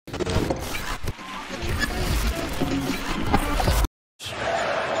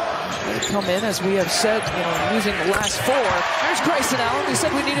come in, as we have said, using the last 4. There's Grayson Allen. We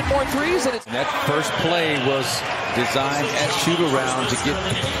said we needed more threes. And that first play was designed at shoot-around to get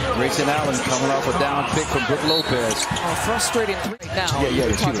Grayson Allen coming off a down pick from Brook Lopez. Oh, frustrating three now.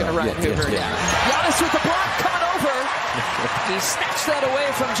 You're talking to Ryan Hoover. Giannis with the block coming over. He snatched that away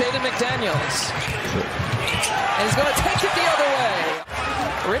from Jaden McDaniels. And he's going to take it the other way.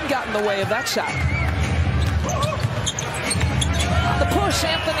 Rim got in the way of that shot. On the push,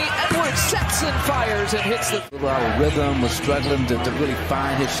 Anthony Edwards sets and fires and hits the... A lot of rhythm, was struggling to really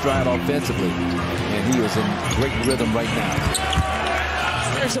find his stride offensively. And he is in great rhythm right now.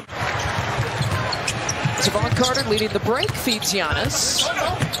 There's Javon Carter leading the break, feeds Giannis.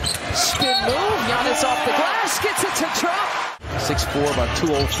 Spin move, Giannis off the glass, gets it to drop. 6'4", about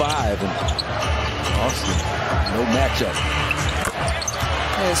 205, and Austin, no matchup.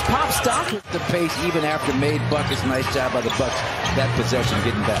 His pop stop. The pace even after made buckets. Nice job by the Bucks. That possession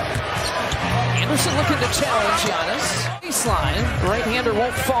getting back. Anderson looking to challenge Giannis. Baseline. Right-hander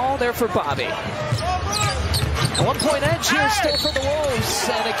won't fall there for Bobby. A 1-point edge here still for the Wolves.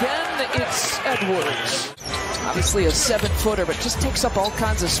 And again, it's Edwards. Obviously a 7-footer, but just takes up all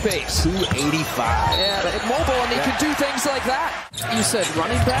kinds of space. 285. Yeah, mobile, and he can do things like that. You said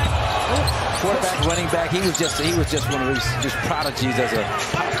running back? Quarterback, running back. He was just one of these prodigies as a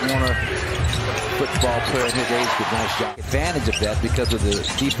Pop Warner football player in his age group. Nice shot. Advantage of that because of the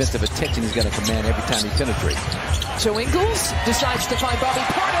defensive attention he's got to command every time he penetrates. Joe Ingles decides to find Bobby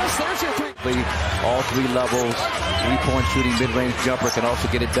Portis. There's your 3. All 3 levels, 3-point shooting, mid-range jumper, can also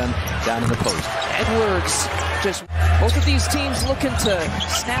get it done down in the post. Edwards, just both of these teams looking to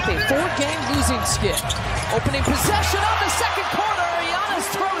snap a 4-game losing skid. Opening possession on the second quarter. Giannis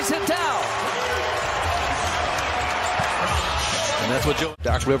throws it down. And that's what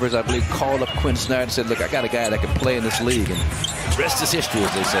Doc Rivers, I believe, called up Quinn Snyder and said, look, I got a guy that can play in this league. And the rest is history,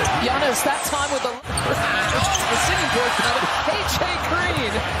 as they say. Giannis, that time with the singing portion of it. A.J.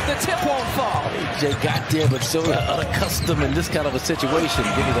 Green, the tip won't fall. A.J. got there, but so unaccustomed in this kind of a situation.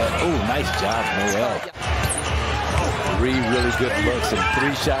 Give me that. Oh, nice job, Noel. 3 really good looks and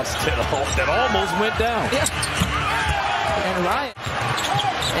 3 shots that almost went down. Yeah. And Ryan.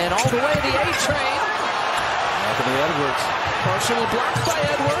 And all the way the A-train. Anthony Edwards. Partially blocked by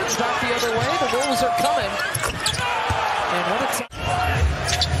Edwards. Back the other way. The Wolves are coming. And what a time.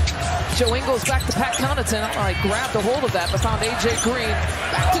 Joe Ingles back to Pat Connaughton. I grabbed a hold of that, but found A.J. Green.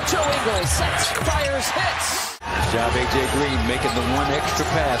 Back to Joe Ingles. Sets, fires, hits. Good job, A.J. Green, making the 1 extra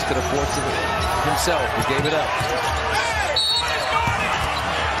pass. Could have forced it himself, but gave it up.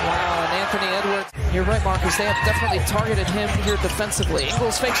 Wow, and Anthony Edwards. You're right, Marcus. They have definitely targeted him here defensively.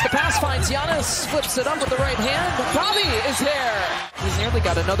 Ingles fakes the pass, finds Giannis, flips it up with the right hand. Bobby is there. He's nearly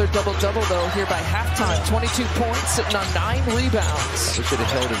got another double-double, though, here by halftime. 22 points, sitting on 9 rebounds. We should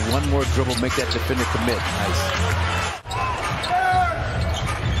have held it 1 more dribble, make that defender commit. Nice.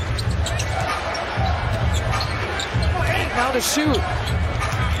 Now to shoot.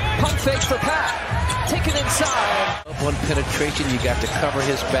 Pump fake for Pat. Taken inside. Up on penetration, you got to cover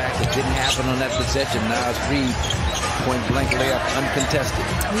his back. It didn't happen on that possession. Now it's Reed. Point blank layup, uncontested.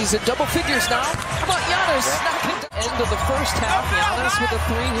 He's at double figures now. How about Giannis? End of the first half. Giannis with a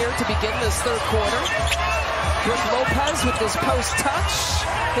 3 here to begin this 3rd quarter. Brook Lopez with this post touch.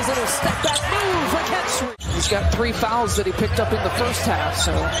 His little step back move against Reed. He's got 3 fouls that he picked up in the first half,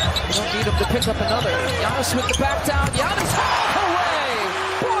 so you don't need him to pick up another. Giannis with the back down. Giannis away.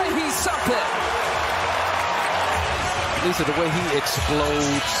 Boy, he's something. Lisa, the way he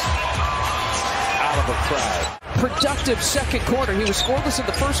explodes out of a crowd. Productive second quarter. He was scoreless in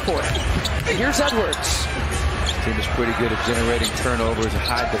the first quarter. Here's Edwards. Team is pretty good at generating turnovers, a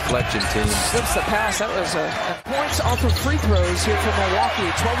high deflection team. Slips the pass. That was points off of free throws here from Milwaukee.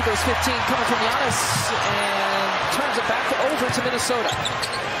 12 of those 15 coming from Giannis, and turns it back over to Minnesota.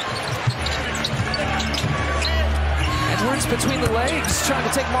 Edwards between the legs, trying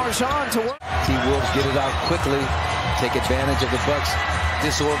to take Marjan to work. T-Wolves get it out quickly, take advantage of the Bucks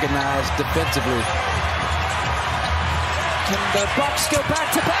disorganized defensively. Can the Bucks go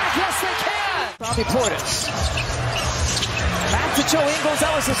back to back? Yes, they can. Bobby Portis. Back to Joe Ingles.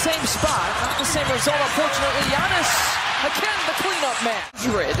 That was the same spot. Not the same result, unfortunately. Giannis, again, the cleanup man.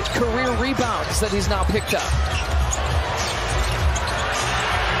 Career rebounds that he's now picked up.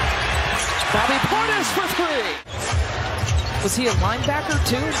 Bobby Portis for 3. Was he a linebacker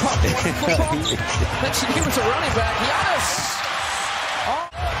too? Mentioned he was a running back. Giannis.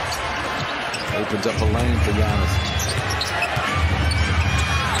 Opens up a lane for Giannis.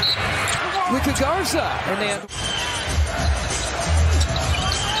 Luka Garza. And then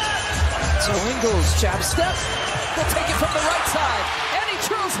so Ingles, jab step. He'll take it from the right side. And he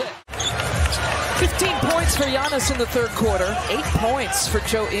drills it. 15 points for Giannis in the third quarter. 8 points for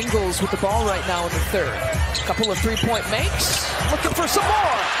Joe Ingles with the ball right now in the third. A couple of three-point makes. Looking for some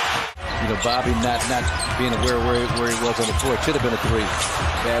more. You know, Bobby not being aware where he was on the floor. It should have been a three.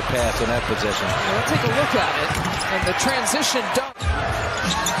 Bad pass on that possession. We'll take a look at it. And the transition dunk.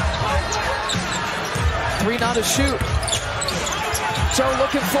 Three now to shoot. Joe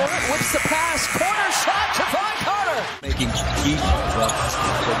looking for it. Whips the pass. Corner shot. Javon Carter. Making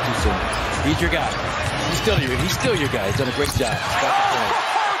He's your guy. He's still your guy. He's done a great job.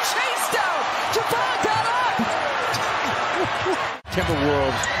 Chase down. Javon got up.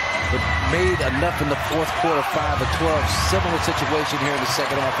 Timberwolves made enough in the fourth quarter, 5 of 12. Similar situation here in the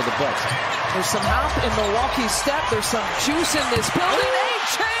second half of the Bucks. There's some hop in Milwaukee's step. There's some juice in this building.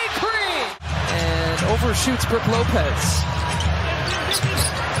 A.J. Green. And overshoots Brook Lopez.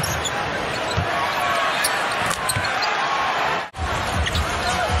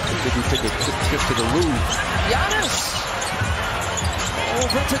 He took a trip to the Louvre. Giannis.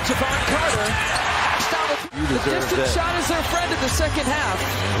 Over to Javon Carter. The distance shot is their friend in the second half.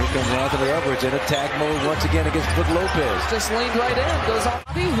 And here comes Anthony Edwards in attack mode once again against Brook Lopez. Just leaned right in. Goes on.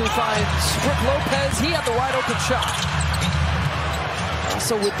 Who finds Brook Lopez. He had the wide open shot.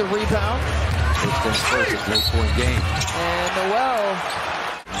 Also with the rebound. It's been first. It's late point game. And Noel.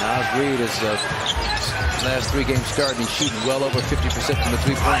 Nas Reed is last 3 games starting. He's shooting well over 50% from the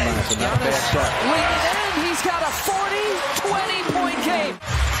three-point line. So not a bad shot. Leaning in. He's got a 40-20 point game.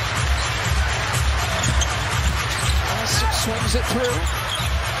 Swings it through.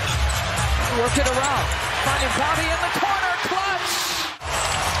 Work it around. Finding Bobby in the corner. Clutch.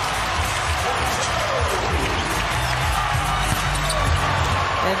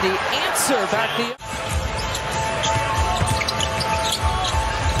 And the answer back the.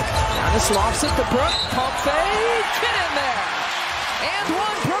 Giannis lofts it to Brook. Pump fade. Get in there. And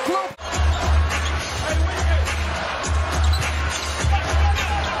one. Brook Lopez.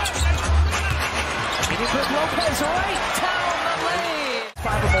 Brook Lopez right down the lane.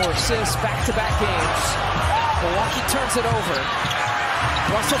 5 or more assists, back-to-back games. Milwaukee turns it over.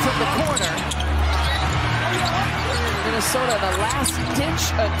 Russell from the corner. Minnesota, the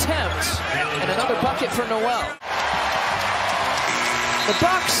last-ditch attempt. And another bucket for Noel. The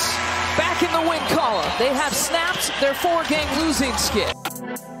Bucks back in the win column. They have snapped their 4-game losing skid.